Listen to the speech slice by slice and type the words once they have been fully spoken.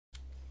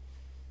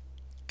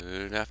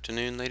Good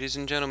afternoon, ladies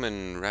and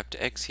gentlemen. Raptor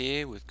X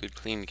here with Good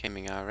Clean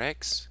Gaming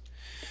RX,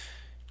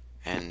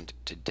 and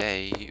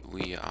today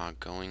we are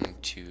going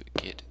to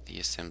get the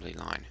assembly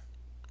line.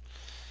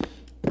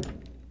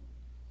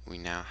 We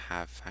now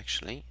have,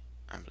 actually,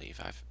 I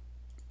believe I've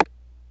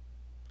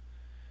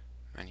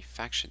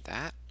manufactured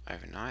that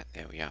overnight.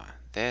 There we are.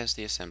 There's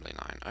the assembly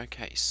line.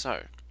 Okay,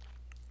 so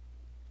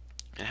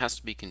it has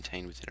to be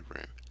contained within a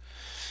room.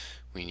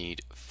 We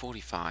need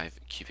 45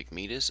 cubic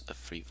meters of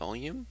free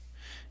volume,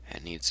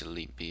 and needs to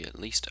be at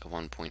least a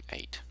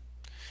 1.8.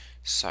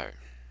 So,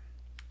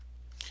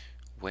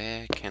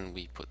 where can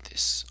we put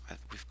this?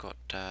 We've got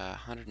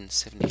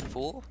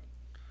 174,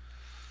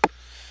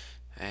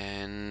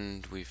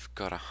 and we've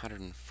got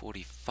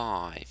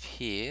 145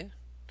 here.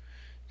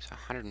 So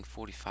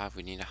 145,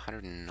 we need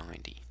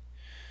 190.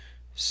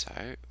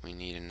 So we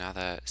need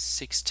another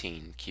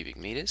 16 cubic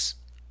meters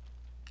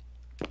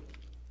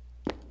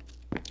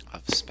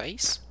of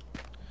space.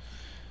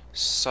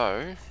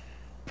 So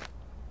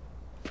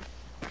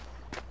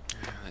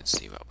let's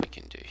see what we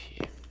can do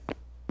here.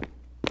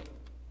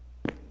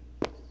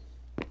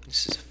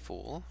 This is a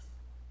 4,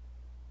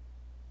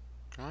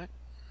 right?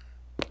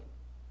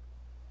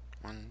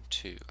 1,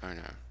 2, oh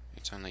no,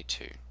 it's only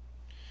 2.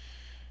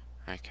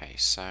 Okay,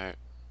 so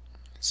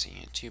let's see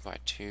here, 2 by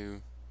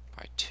 2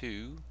 by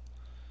 2,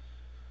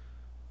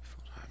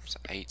 4 times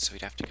 8, so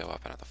we'd have to go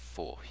up another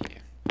 4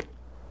 here.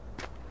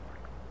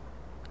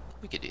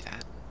 We could do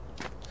that.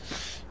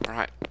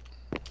 Alright,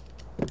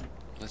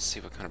 let's see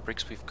what kind of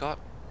bricks we've got.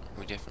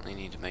 We definitely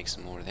need to make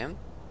some more of them.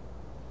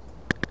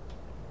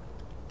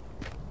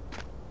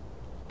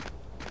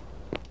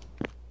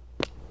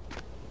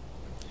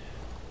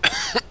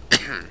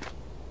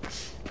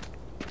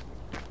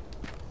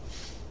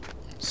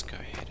 Let's go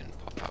ahead and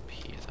pop up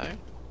here though.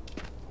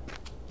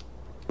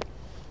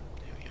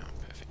 There we are,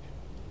 perfect.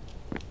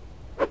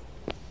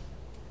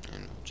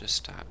 And we'll just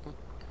start.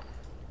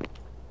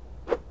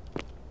 There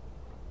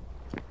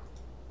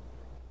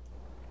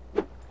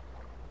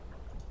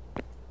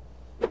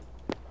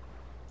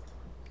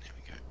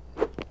we go.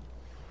 We'll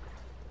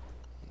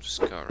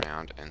just go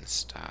around and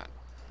start.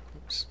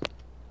 Oops.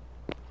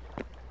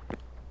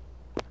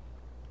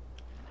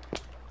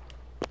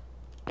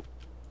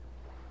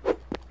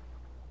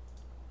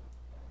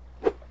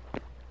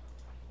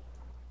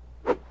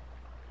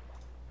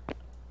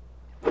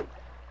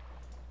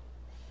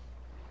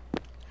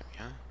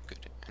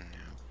 Good, and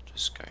now we'll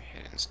just go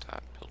ahead and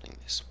start building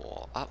this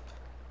wall up.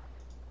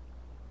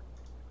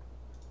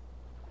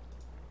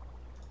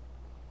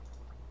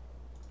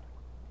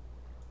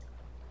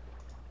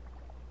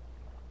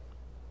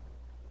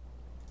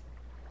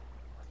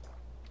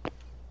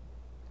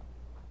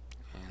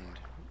 And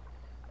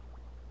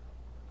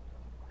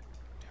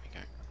there we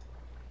go.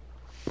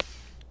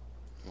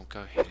 We'll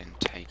go ahead and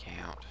take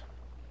out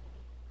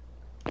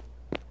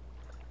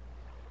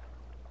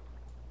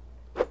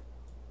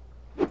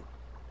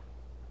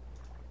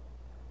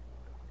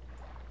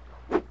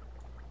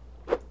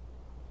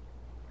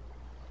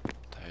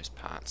those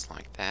parts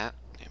like that.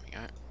 There we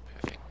go.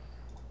 Perfect.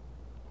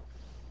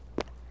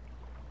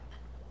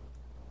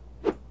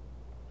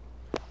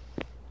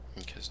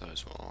 Because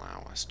those will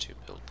allow us to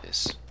build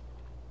this.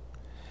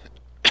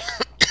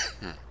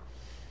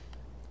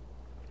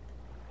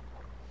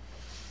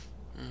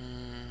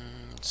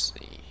 Let's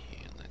see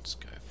here. Let's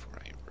go for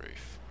a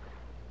roof.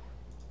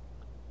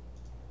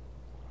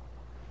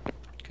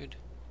 Good.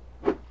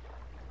 And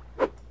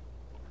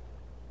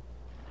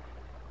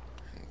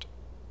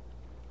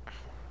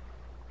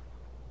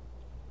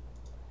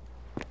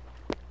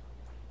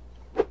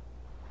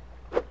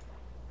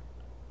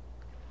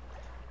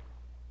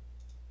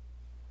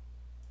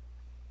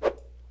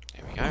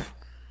there we go.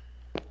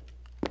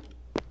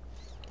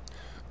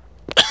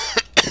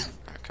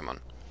 Oh, come on.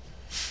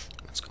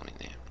 What's gone in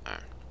there? Oh,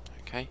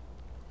 okay.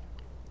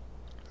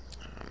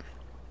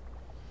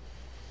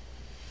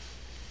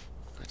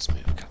 Let's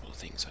move a couple of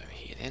things over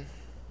here then.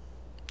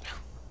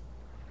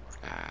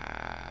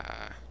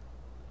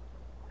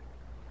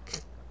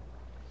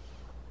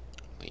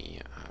 We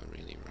are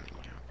really running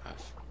out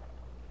of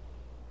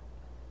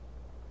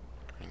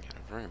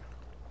room.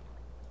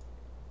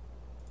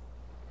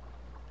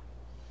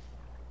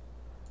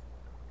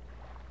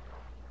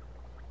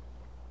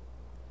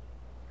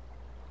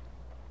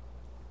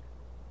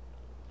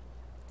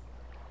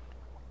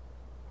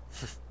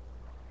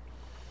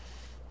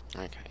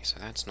 Okay, so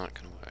that's not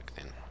going to work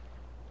then.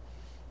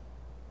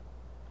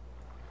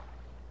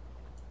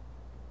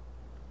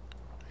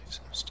 Move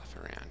some stuff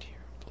around here.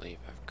 I believe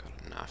I've got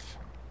enough.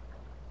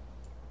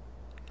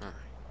 Oh,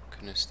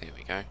 goodness, there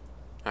we go.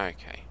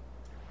 Okay.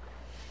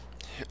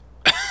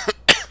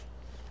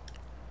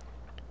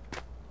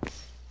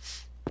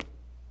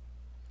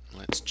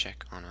 Let's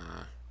check on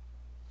our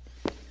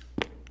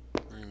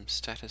room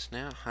status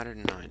now.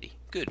 190.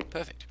 Good,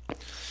 perfect.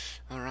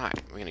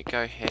 Alright, we're going to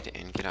go ahead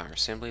and get our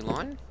assembly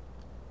line.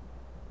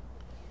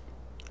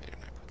 Where did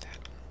I put that?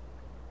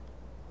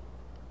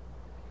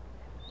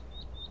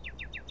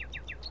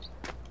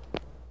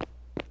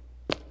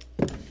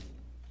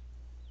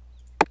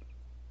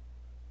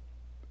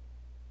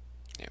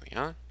 we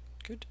are.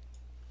 Good.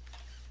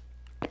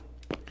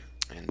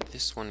 And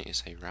this one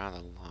is a rather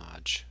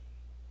large.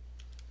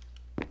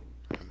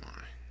 Oh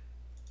my.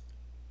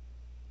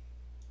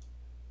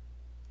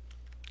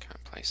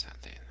 Can't place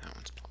that there. That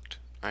one's blocked.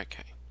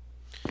 Okay.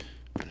 I'm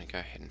going to go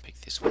ahead and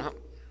pick this one up.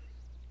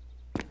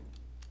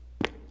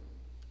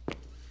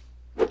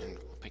 And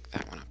we'll pick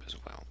that one up as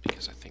well,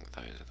 because I think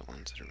those are the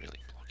ones that are really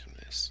blocking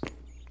this.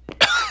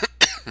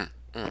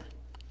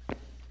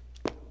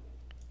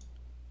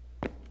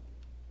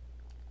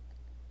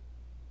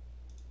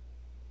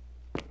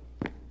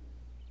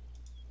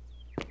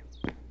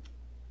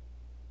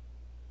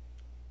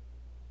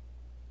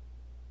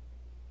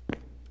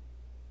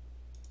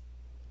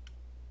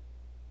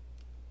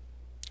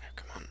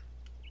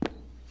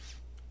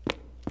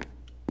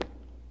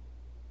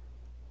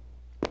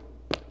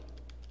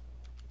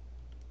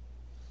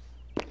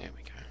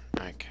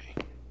 Okay.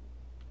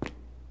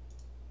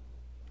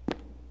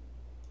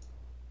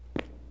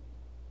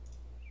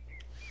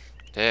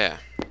 There.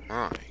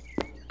 My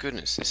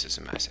goodness, this is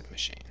a massive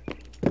machine.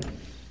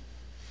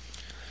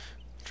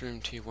 Room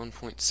tier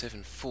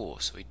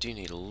 1.74, so we do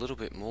need a little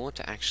bit more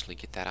to actually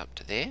get that up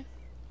to there.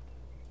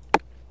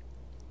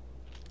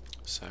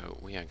 So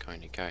we are going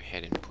to go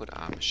ahead and put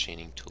our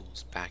machining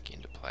tools back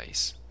into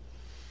place.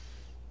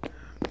 I'm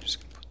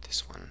just going to put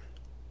this one.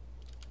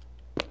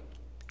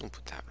 We'll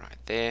put that right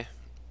there.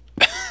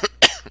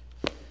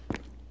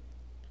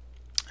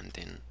 And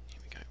then,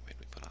 here we go, where do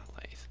we put our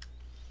lathe?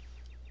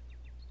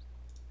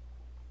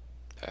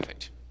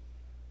 Perfect.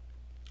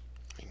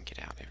 We can get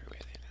out everywhere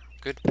there now.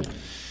 Good.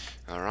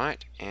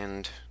 Alright,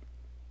 and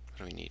what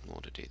do we need more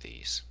to do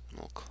these?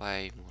 More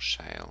clay, more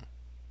shale,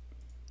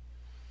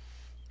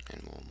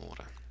 and more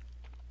mortar.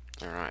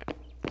 Alright,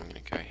 I'm going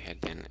to go ahead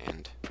then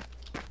and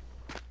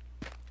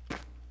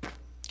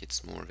get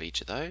some more of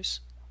each of those.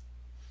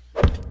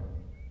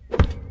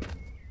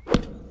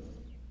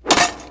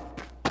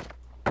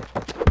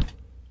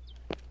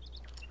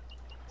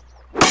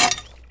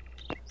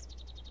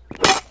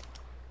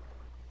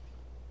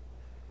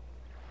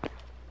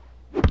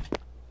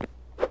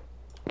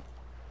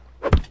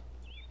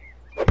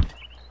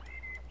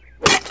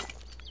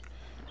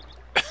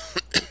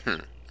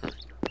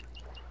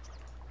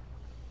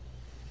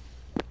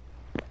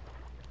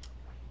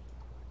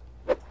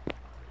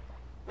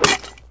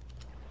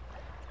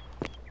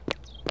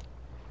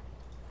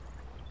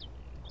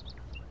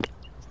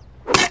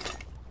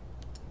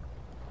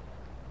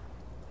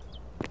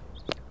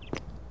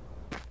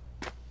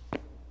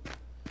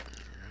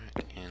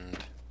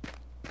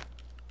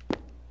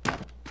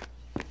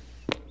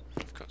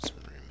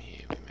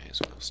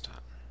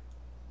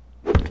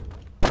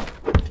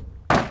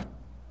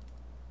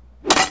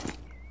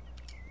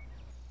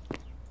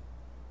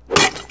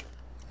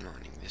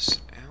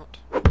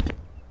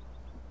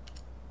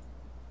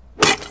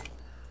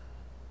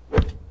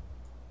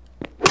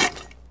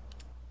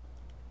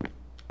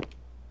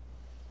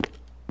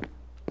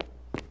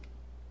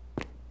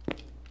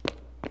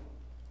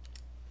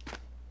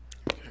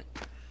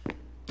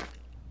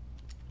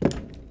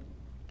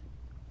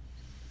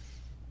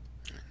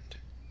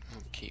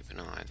 Keep an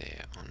eye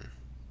there on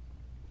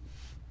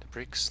the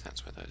bricks,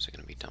 that's where those are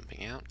going to be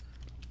dumping out.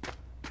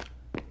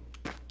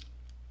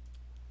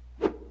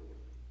 I'll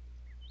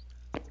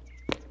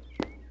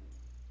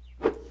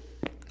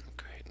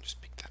go ahead and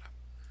just pick that up.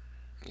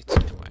 It's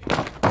in the way.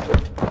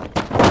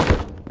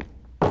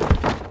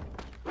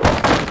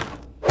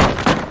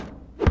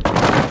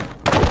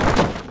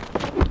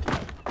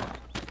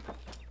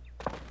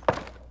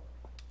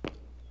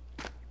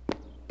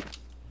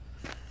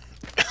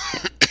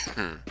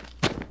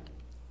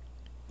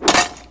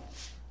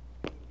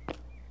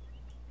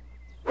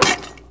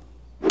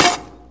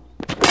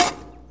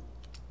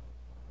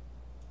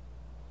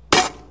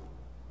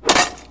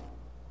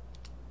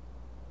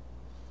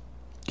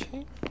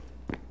 Okay.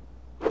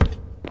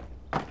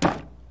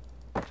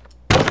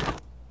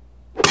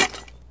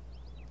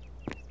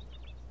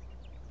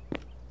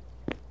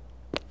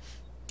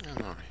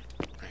 Alright,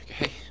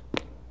 okay.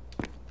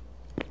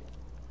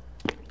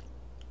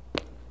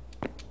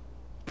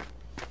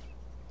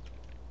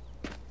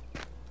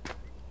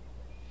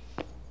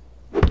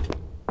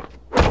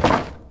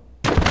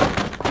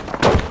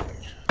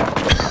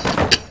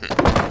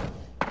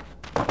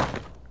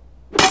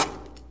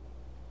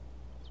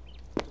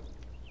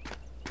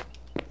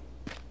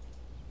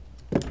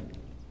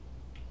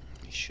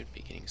 Should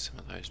be getting some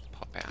of those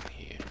pop out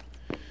here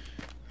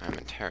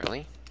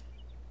momentarily.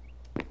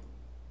 But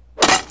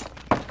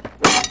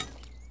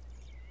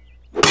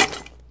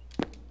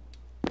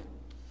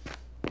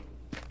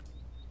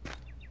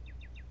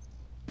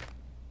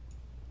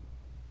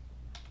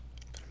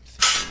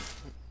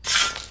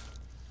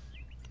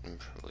I'm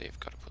probably have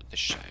got to put the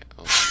shale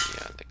or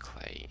the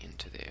clay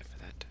into there for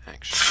that to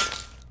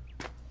actually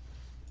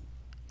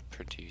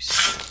produce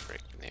the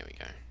brick. There we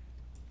go.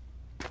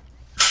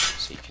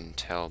 So you can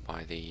tell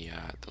by the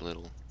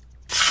little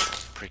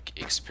brick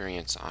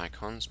experience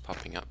icons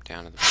popping up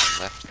down to the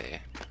bottom left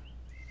there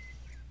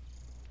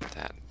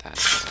that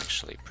is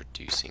actually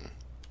producing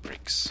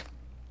bricks.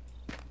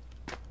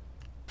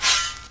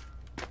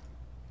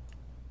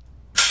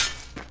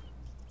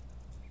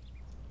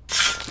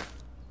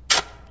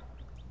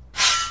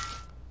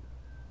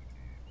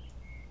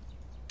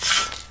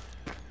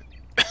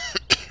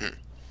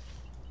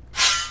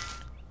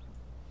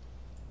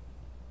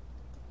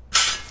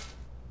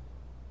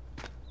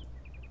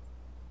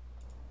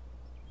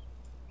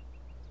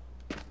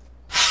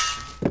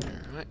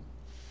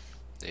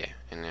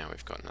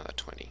 we've got another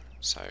 20.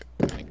 So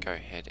I'm going to go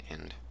ahead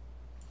and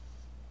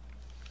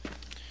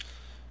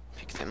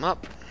pick them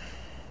up,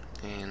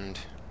 and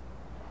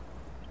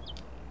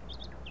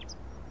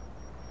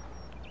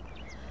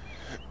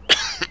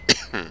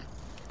we'll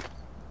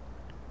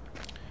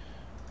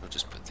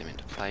just put them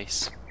into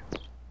place.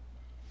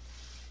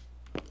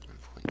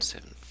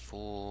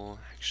 1.74.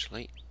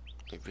 Actually,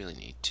 we really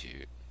need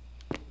to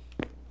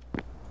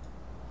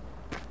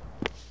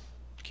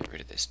get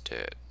rid of this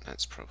dirt.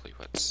 That's probably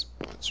what's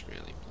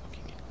really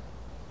blocking it.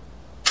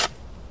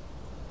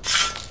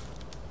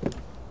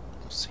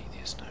 We'll see,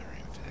 there's no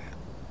room for that.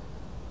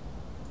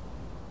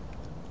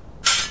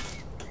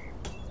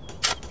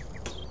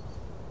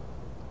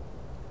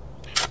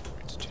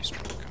 It's too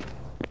strong.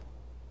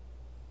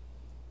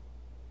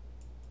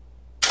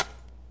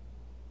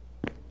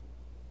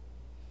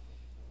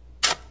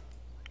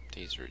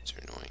 These roots are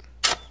annoying.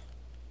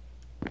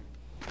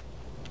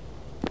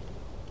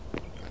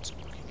 What's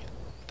blocking it?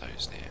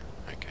 Those there.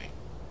 Okay.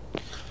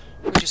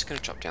 We're just going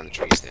to chop down the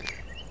trees then.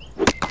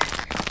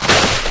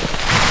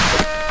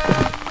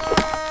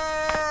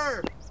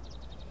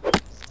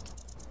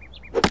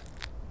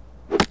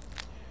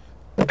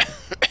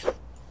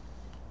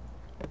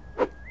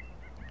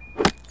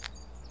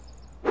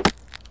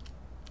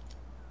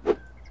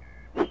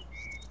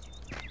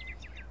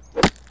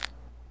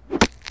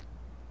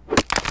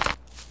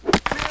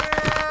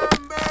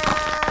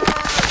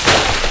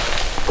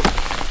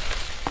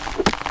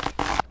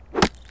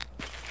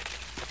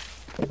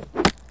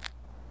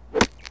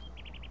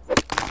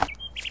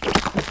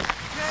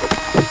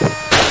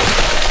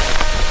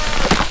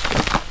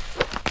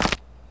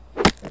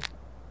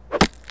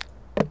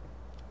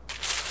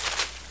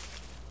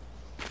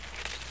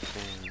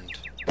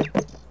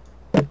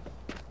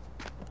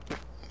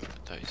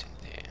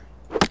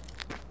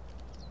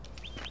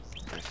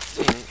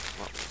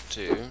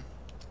 Do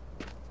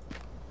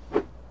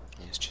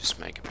is just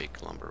make a big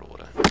lumber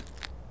order.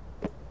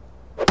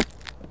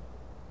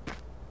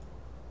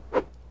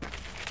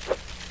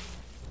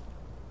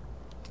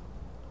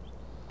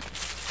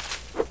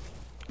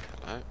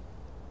 Hello.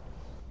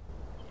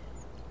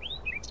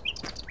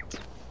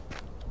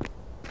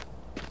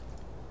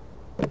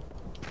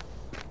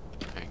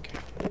 Okay.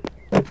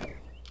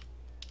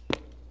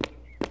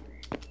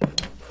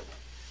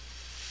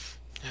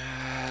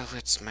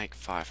 Let's make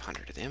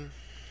 500 of them.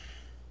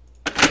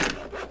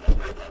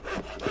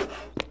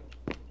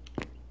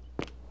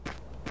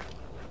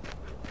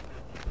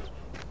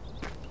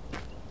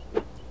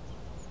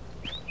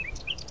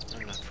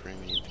 Not enough room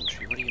in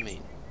inventory. What do you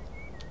mean?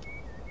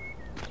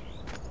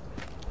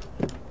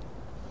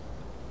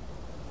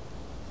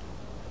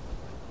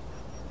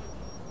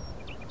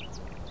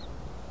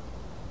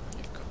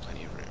 You've got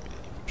plenty of room in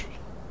inventory.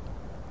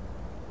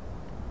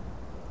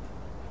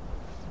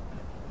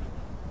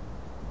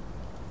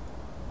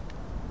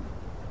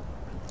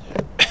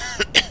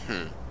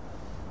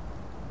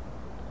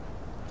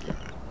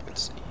 Alright,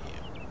 let's see here.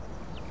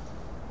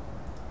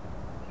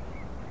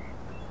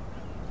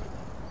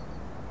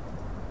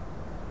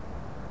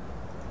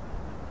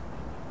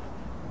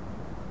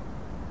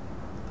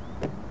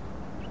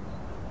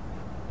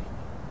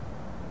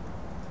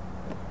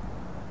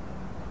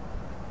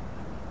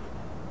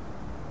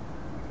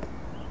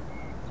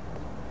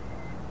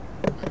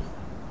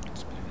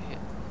 It's a bit of a hit.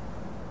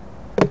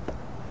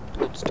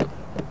 Hold still.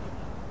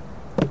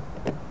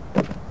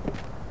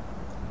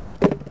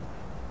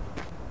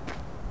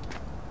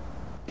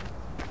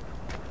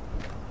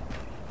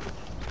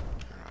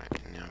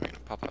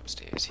 Pop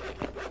upstairs here.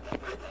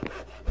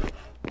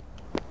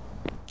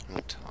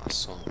 We'll tell our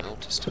sawmill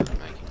to start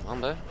making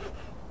lumber.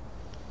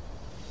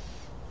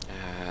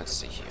 Let's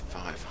see here,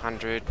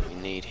 500. We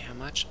need how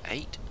much?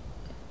 8?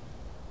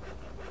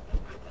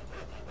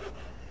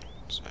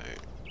 So,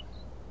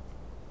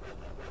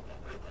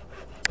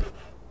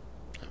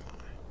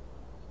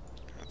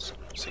 that's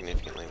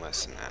significantly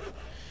less than that.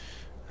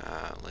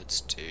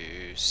 Let's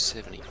do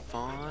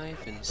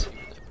 75 and see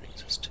what that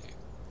brings us to.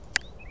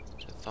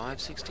 So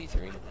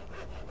 563.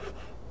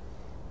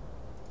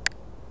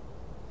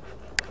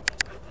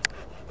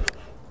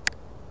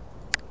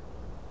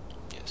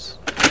 Yes,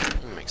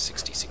 we'll make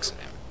 66 of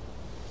them,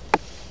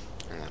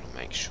 and that'll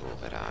make sure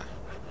that our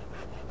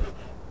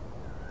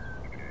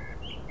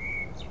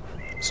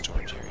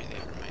storage area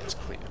there remains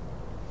clear.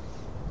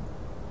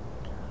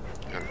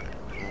 Alright,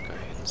 we'll go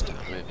ahead and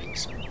start moving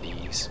some of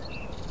these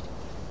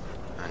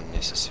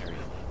unnecessary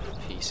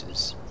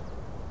pieces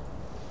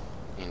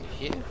into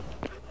here.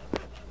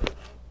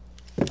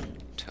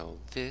 Tell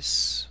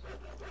this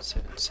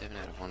 7.7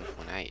 out of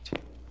 1.8.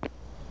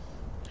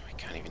 We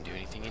can't even do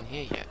anything in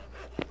here yet.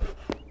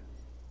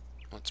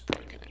 What's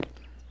broken it?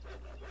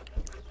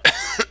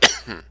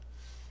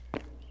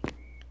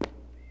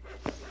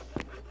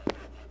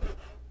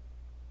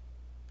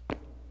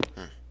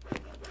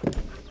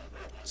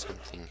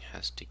 Something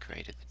has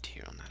degraded the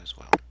tier on that as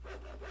well.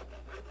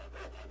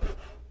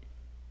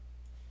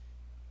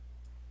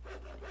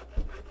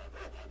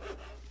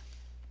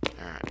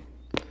 Alright.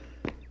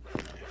 I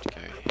have to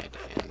go ahead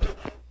and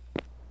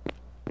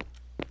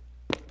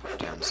pop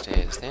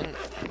then.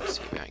 Let's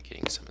see about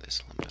getting some of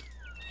this lumber.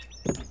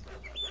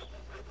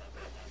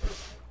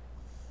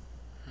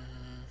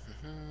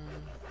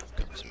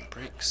 Got some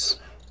bricks.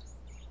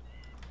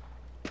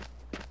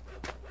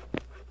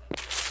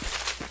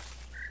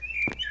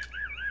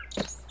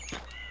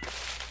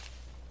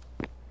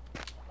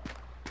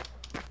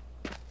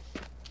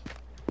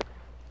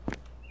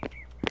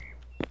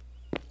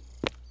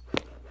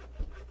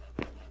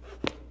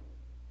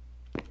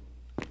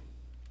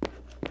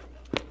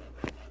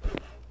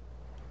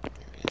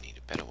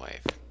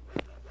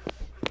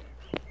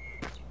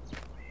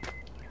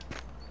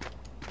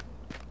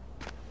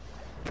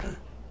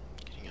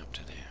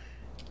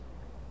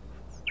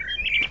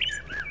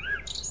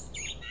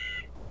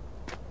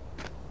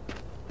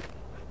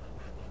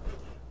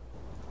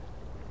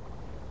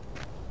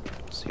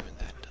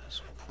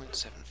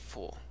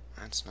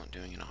 That's not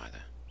doing it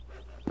either.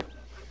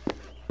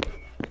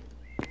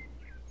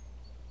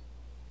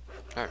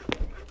 Oh,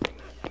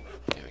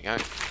 there we go.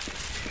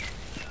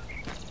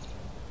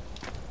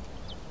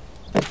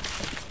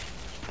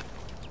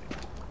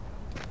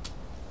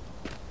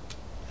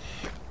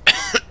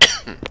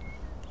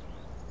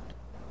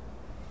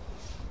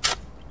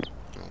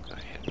 We'll go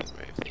ahead and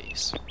remove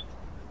these.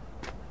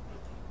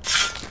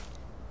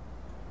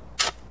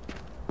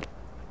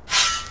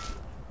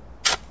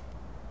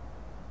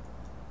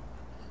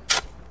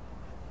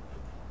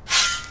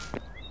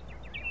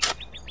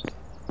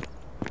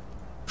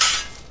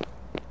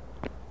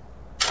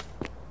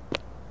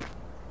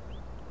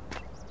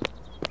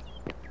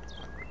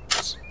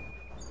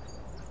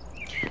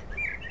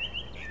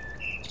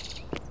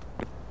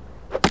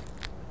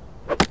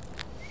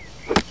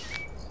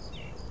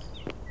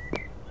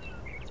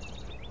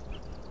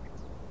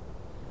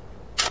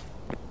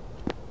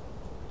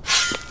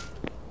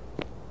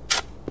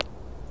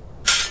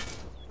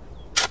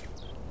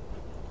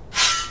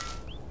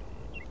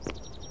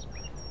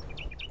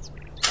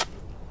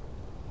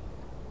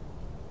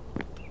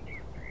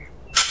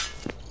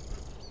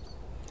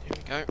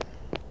 Go.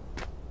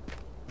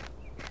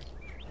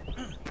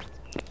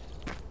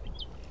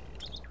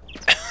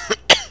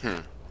 Go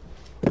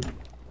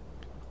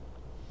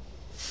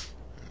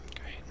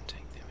ahead and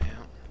take them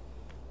out.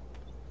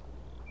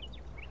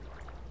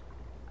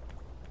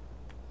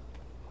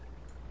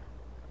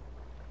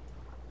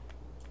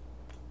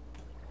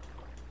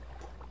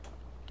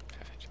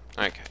 Perfect.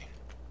 Okay.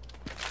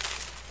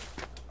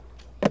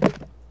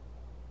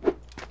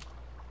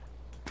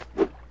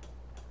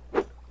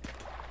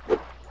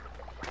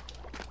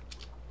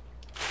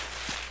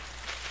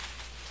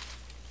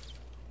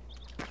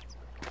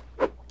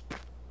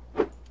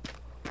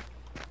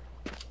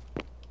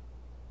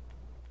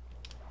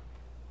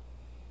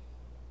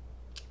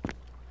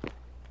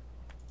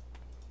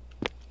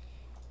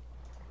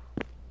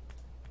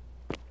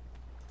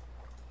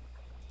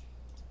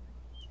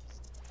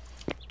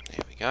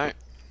 Go.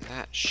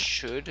 That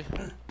should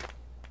go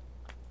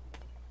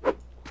a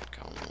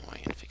long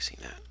way in fixing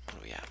that. What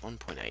are we at?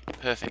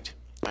 1.8. Perfect.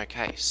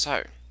 Okay,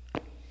 so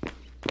I'm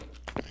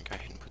going to go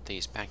ahead and put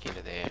these back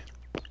into there,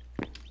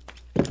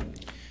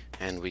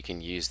 and we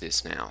can use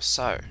this now.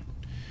 So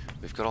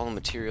we've got all the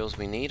materials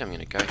we need. I'm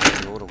going to go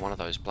ahead and order one of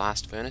those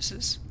blast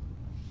furnaces,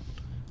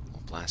 or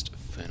blast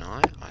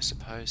furnae, I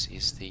suppose,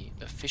 is the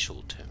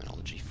official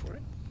terminology for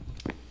it.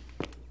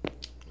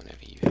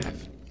 Whenever you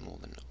have more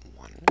than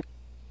one.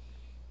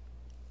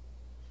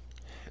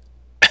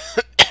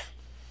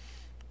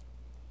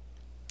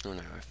 Oh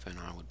no, a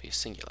furnae would be a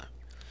singular.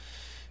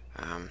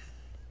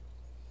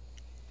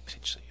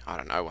 Potentially, I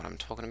don't know what I'm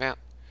talking about.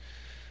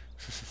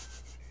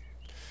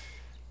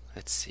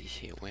 Let's see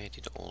here, where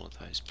did all of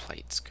those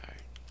plates go?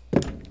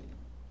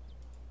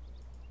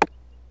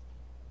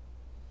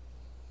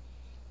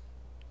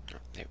 Oh,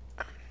 there.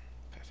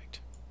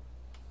 Perfect.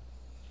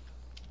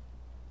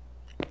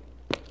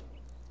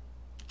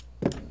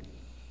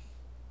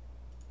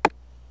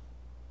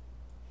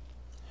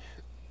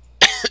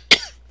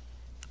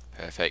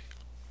 Perfect.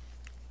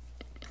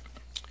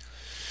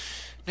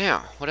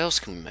 Now, what else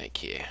can we make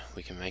here?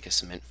 We can make a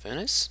cement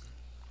furnace.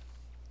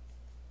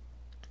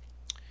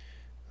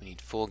 We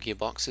need 4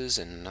 gearboxes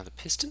and another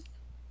piston.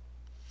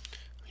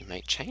 We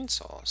make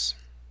chainsaws.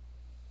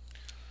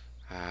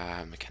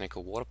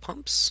 Mechanical water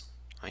pumps.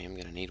 I am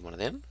going to need one of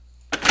them.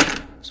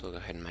 So we'll go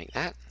ahead and make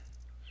that.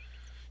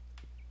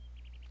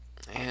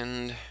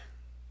 And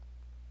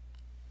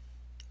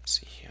let's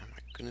see here. My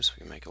goodness,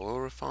 we can make oil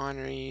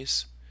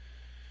refineries.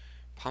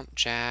 Pump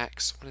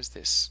jacks. What is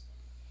this?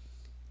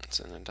 It's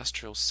an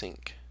industrial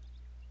sink.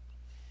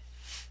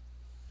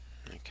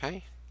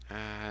 Okay.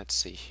 Let's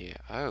see here.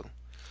 Oh,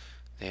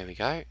 there we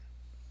go. I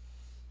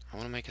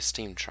want to make a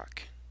steam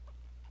truck.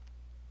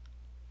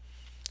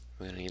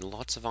 We're going to need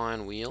lots of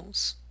iron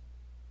wheels,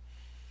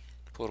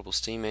 portable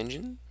steam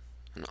engine,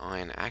 an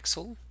iron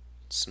axle,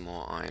 some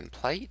more iron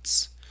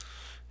plates,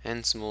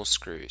 and some more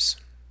screws.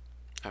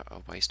 Oh, a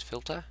waste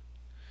filter.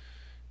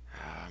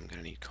 I'm going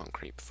to need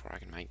concrete before I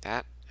can make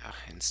that,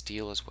 and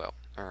steel as well.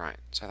 Alright,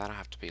 so that'll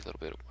have to be a little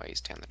bit of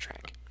ways down the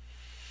track.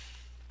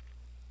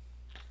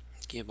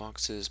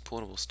 gearboxes,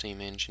 portable steam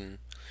engine.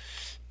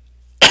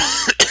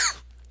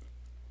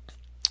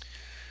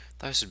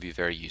 Those would be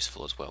very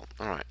useful as well.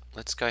 Alright,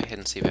 let's go ahead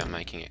and see about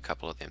making a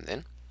couple of them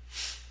then.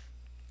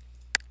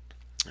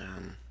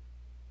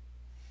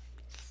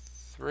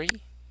 3?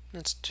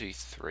 Let's do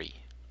 3.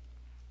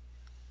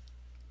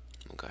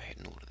 We'll go ahead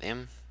and order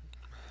them.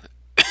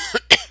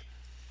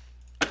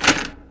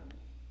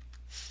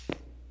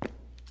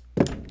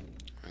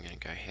 We're going to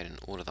go ahead and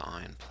order the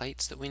iron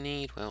plates that we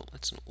need. Well,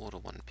 let's order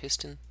 1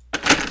 piston.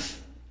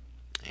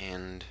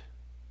 And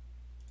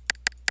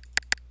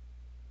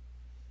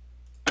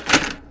go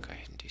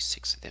ahead and do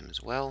 6 of them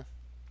as well.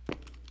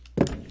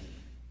 And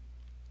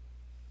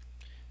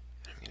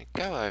I'm going to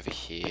go over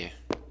here.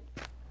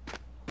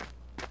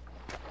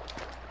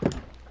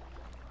 And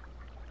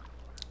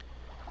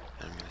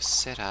I'm going to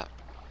set up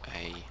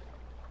a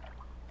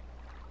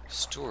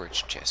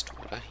storage chest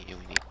order. Here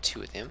we need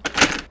 2 of them,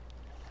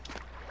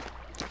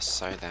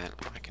 so that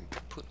I can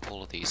put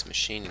all of these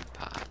machining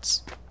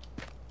parts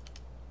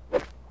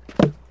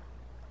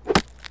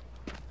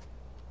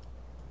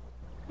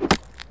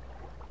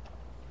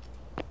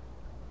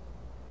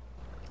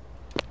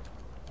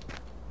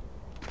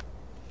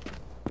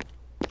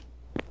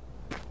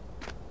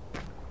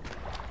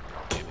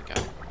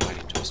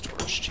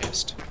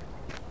chest,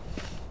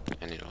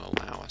 and it will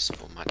allow us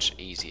for much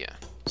easier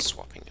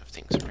swapping of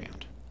things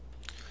around.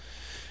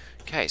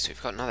 Okay, so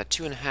we've got another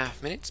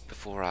 2.5 minutes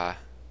before our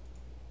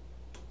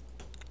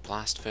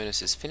blast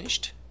furnace is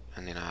finished,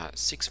 and then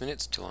 6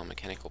 minutes till our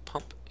mechanical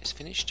pump is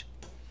finished,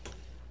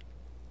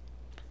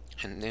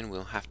 and then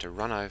we'll have to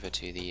run over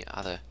to the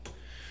other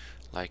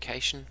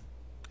location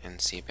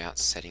and see about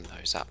setting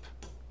those up.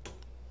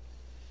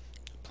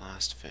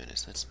 Blast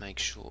furnace, let's make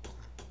sure.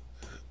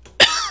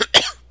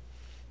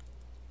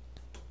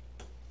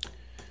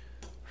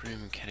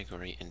 Room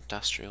category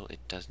industrial, it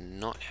does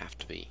not have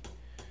to be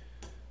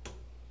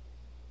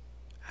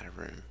at a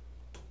room,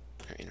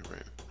 or in a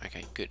room.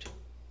 Okay, good.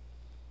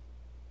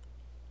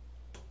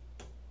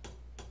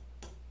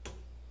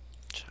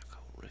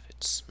 Charcoal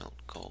rivets, smelt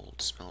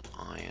gold, smelt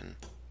iron.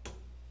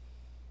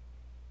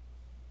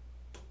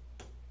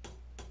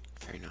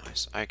 Very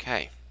nice.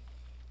 Okay.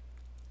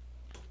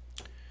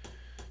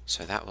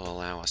 So that will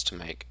allow us to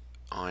make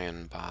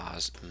iron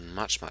bars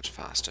much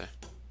faster.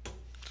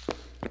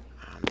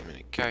 I'm going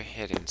to go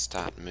ahead and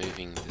start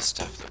moving the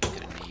stuff that we're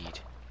going to need.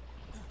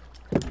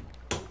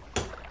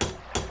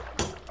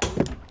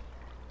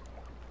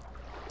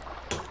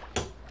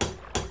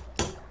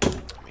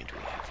 How many do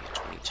we have here?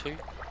 22.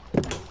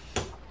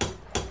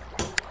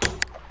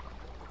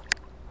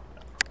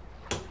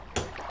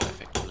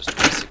 Perfect, we'll just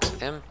do 6 of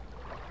them.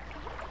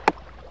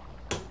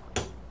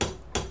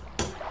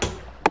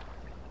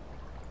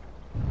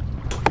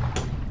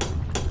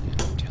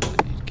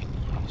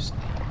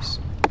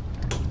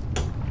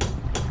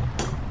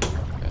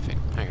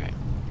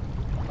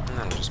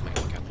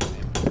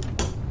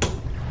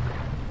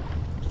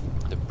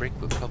 Brick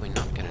we're probably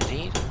not going to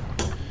need,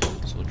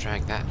 so we'll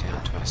drag that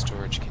down to our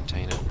storage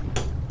container,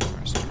 or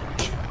our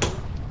storage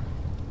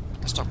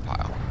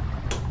stockpile.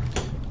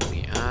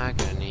 We are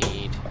going to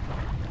need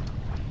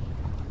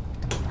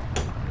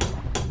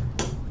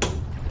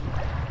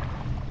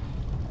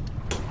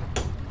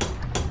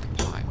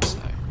the pipes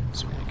though,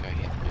 so we're going to go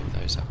ahead and move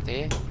those up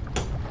there.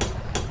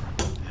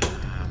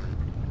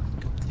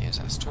 There's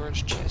our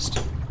storage chest.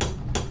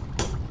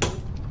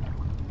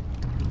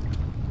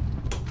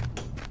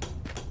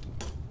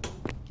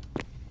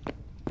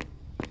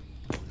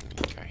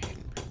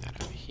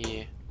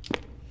 Here,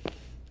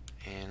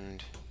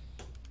 and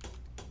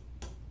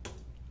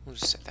we'll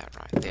just set that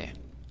right there.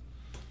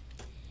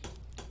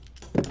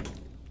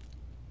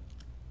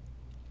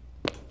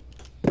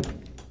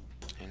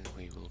 And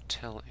we will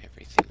tell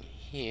everything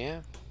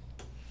here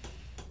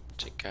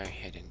to go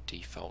ahead and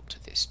default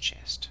to this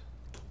chest.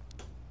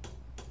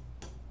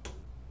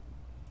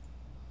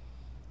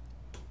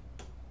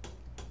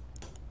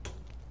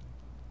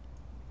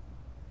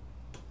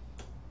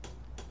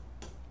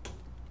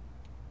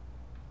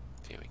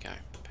 There we go,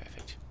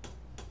 perfect.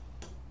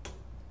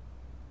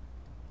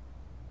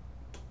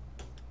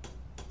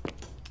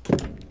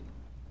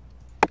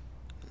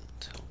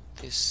 Until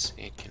this,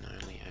 it can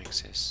only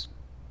access.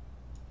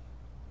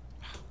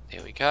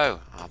 There we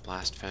go, our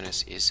blast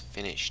furnace is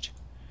finished.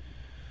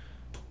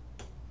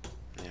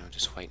 Now we're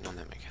just waiting on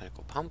that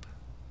mechanical pump.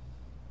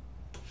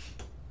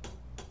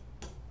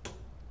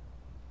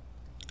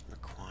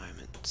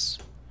 Requirements.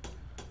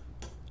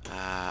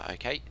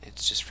 Okay,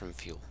 it's just from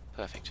fuel,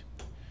 perfect.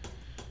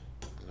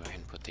 Go ahead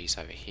and put these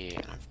over here,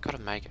 and I've got to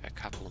make a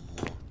couple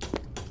more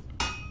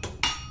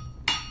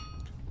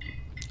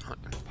iron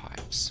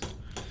pipes.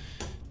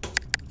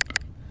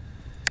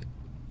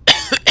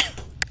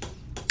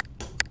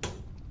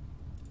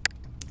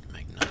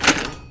 Make 9 of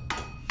them,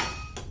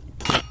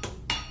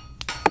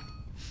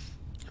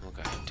 and we'll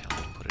go ahead and tell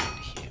them to put it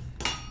into here.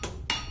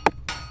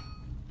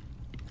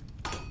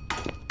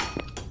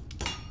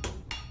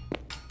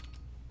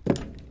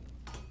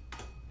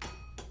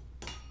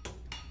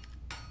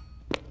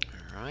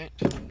 Alright.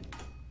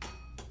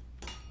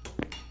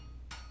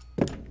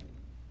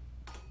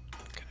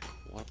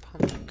 water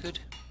pump, good.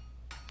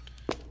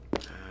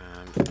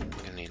 We're going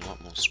to need a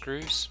lot more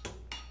screws.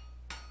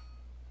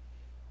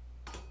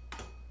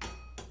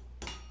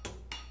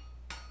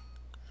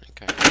 I'm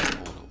going to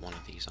order one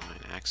of these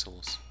iron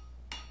axles.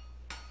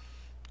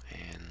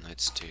 And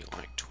let's do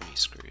like 20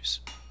 screws.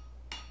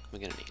 We're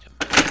going to need them.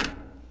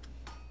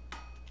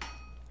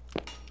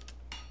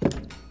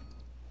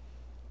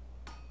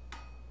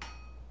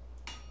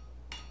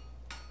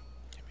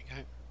 There we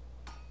go.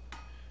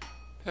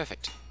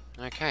 Perfect.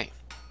 Okay.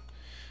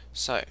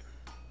 So,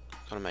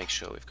 got to make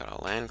sure we've got our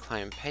land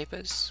claim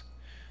papers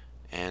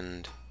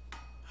and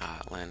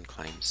land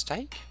claim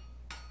stake.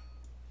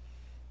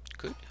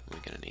 Good. We're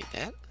going to need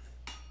that.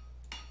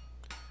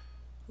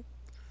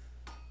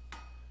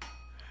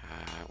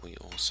 We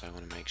also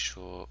want to make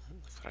sure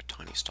we've got a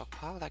tiny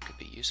stockpile. That could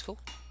be useful.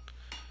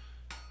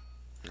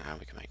 No,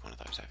 we can make one of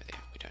those over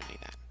there. We don't need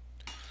that.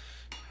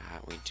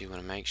 We do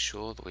want to make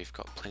sure that we've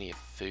got plenty of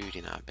food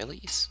in our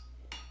bellies.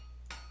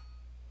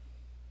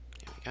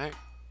 There we go.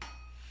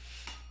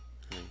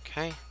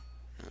 Okay.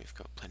 And we've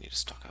got plenty to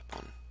stock up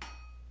on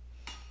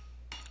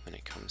when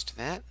it comes to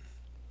that.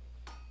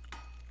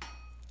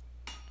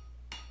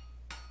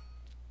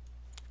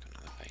 Got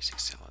another basic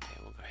salad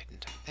there. We'll go ahead and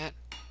take that.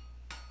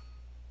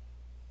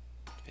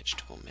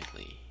 Vegetable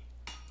medley,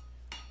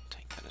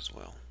 take that as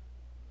well.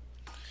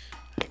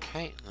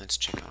 Okay, let's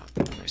check our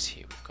progress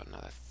here. We've got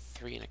another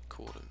 3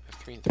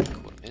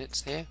 3¾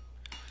 minutes there.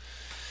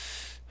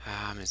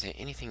 Is there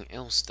anything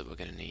else that we're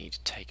going to need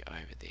to take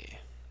over there?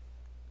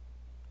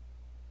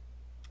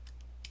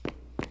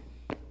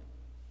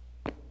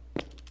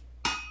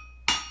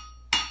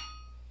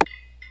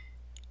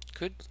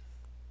 Good.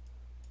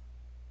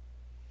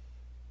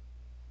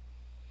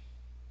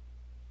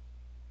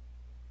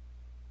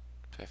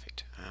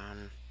 Perfect.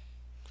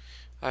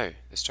 Oh,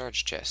 the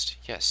storage chest.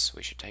 Yes,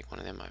 we should take one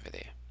of them over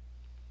there.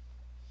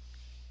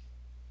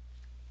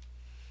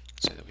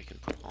 So that we can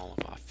put all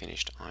of our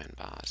finished iron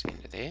bars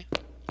into there.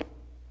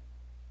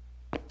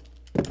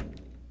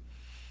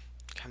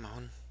 Come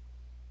on.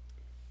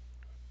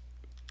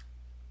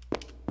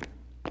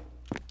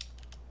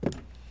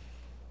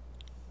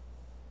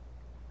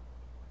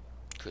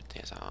 Good,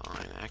 there's our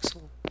iron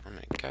axle. I'm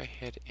going to go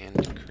ahead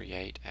and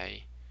create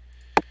a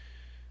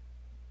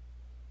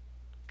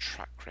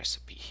truck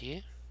recipe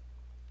here.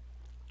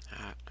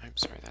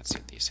 Sorry, that's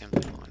it, the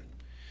assembly line.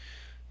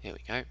 There we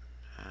go.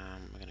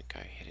 We're going to go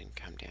ahead and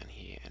come down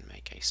here and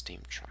make a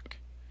steam truck.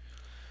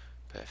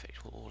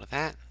 Perfect, we'll order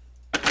that.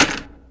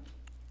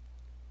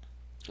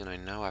 And I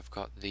know I've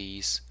got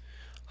these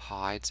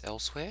hides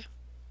elsewhere.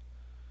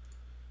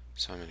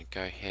 So I'm going to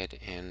go ahead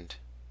and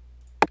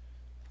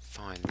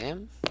find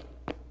them.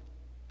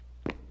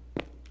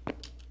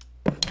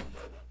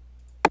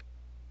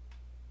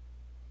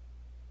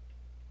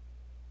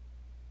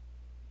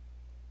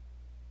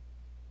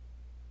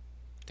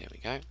 There we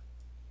go.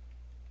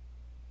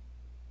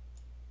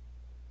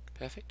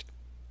 Perfect.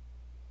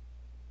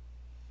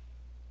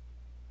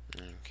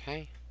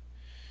 Okay.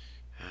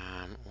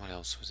 What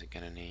else was it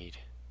going to need?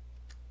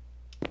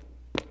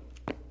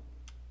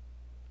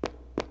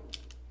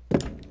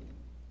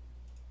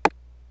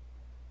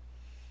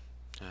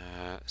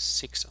 Uh,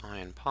 6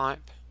 iron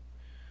pipe,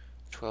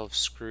 12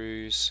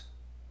 screws.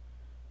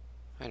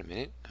 Wait a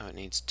minute. Oh, it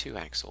needs 2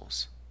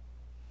 axles.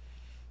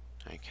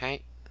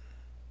 Okay.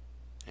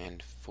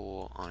 And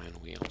 4 iron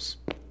wheels.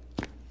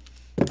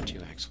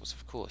 2 axles,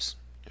 of course.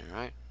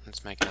 Alright,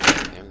 let's make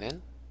another of them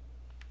then.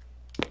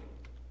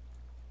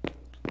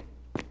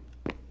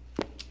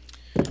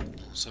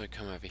 Also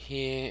come over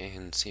here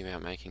and see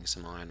about making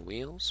some iron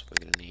wheels.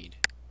 We're going to need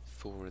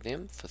 4 of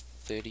them for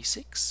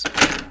 36.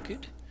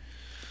 Good.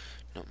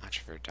 Not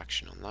much of a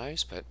reduction on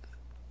those, but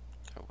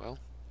oh well.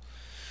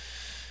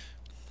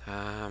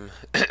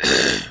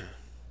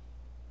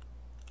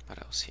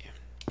 What else here?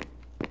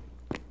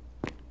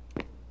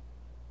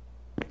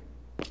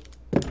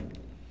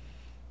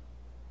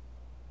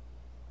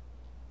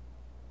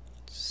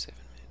 7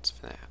 minutes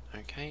for that.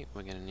 Okay,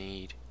 we're going to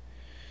need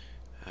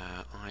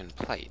iron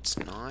plates,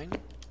 9.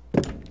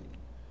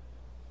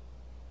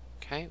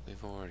 Okay,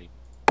 we've already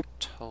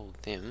told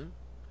them.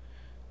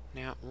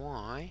 Now,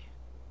 why?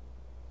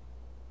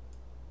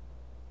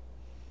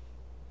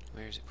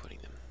 Where is it putting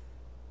them?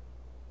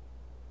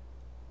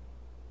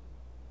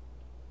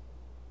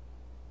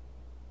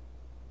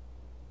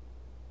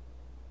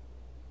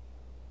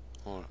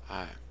 Or,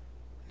 oh,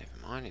 never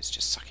mind, it's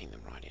just sucking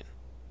them right in.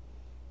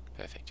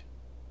 Perfect.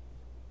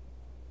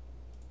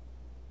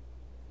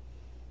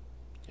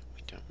 Yep,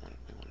 we don't want it,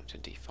 we want it to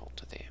default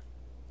to there.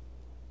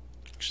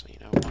 Actually,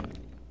 you know what?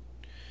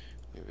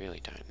 We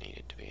really don't need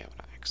it to be able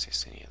to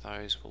access any of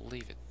those. We'll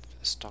leave it for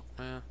the stock.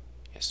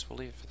 Yes, we'll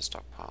leave it for the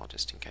stockpile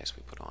just in case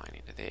we put iron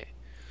into there.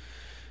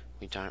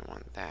 We don't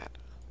want that,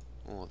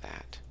 or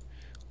that,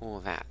 or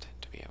that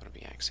to be able to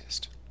be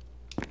accessed.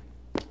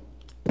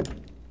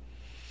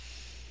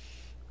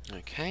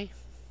 Okay.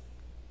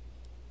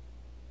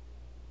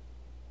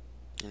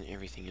 And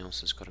everything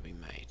else has got to be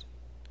made.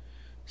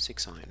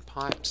 6 iron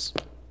pipes.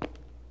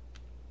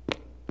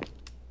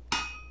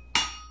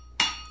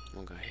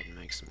 I'll go ahead and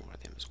make some more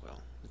of them as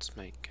well. Let's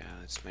make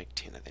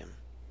 10 of them.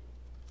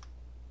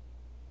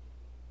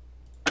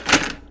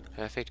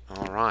 Perfect.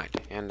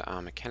 Alright, and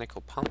our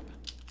mechanical pump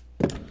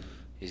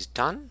is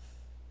done.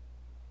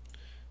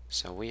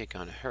 So we are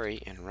going to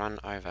hurry and run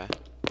over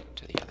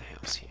to the other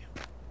house here.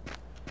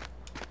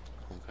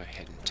 We'll go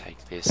ahead and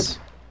take this,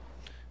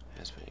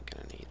 as we're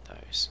going to need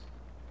those.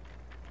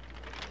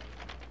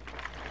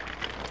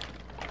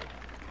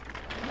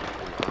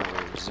 And I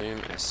will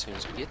resume as soon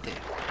as we get there.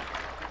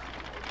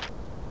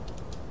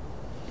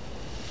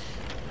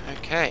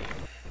 Okay.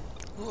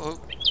 Whoa.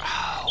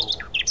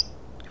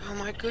 Oh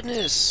my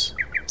goodness!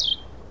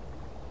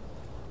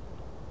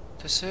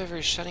 The server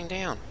is shutting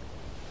down.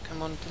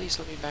 Come on, please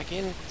let me back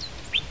in.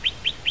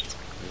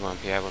 We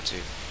won't be able to.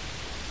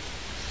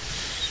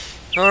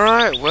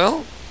 Alright,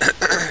 well,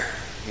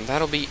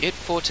 that'll be it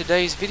for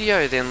today's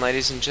video then,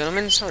 ladies and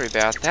gentlemen. Sorry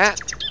about that.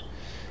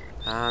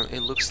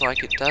 It looks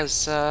like it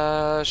does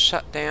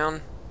shut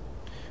down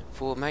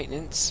for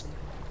maintenance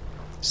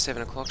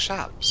 7 o'clock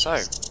sharp.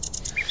 So,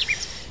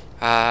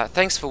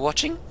 thanks for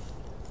watching,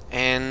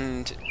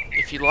 and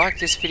if you like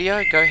this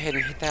video, go ahead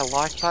and hit that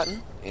like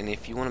button. And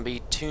if you want to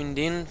be tuned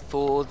in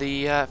for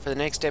the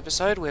next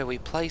episode where we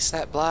place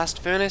that blast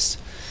furnace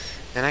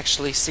and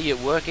actually see it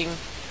working,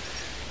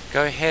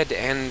 go ahead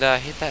and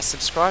hit that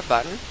subscribe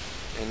button,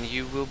 and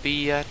you will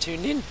be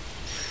tuned in.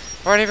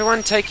 Alright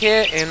everyone, take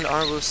care, and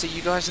I will see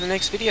you guys in the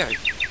next video.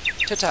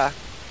 Ta-ta.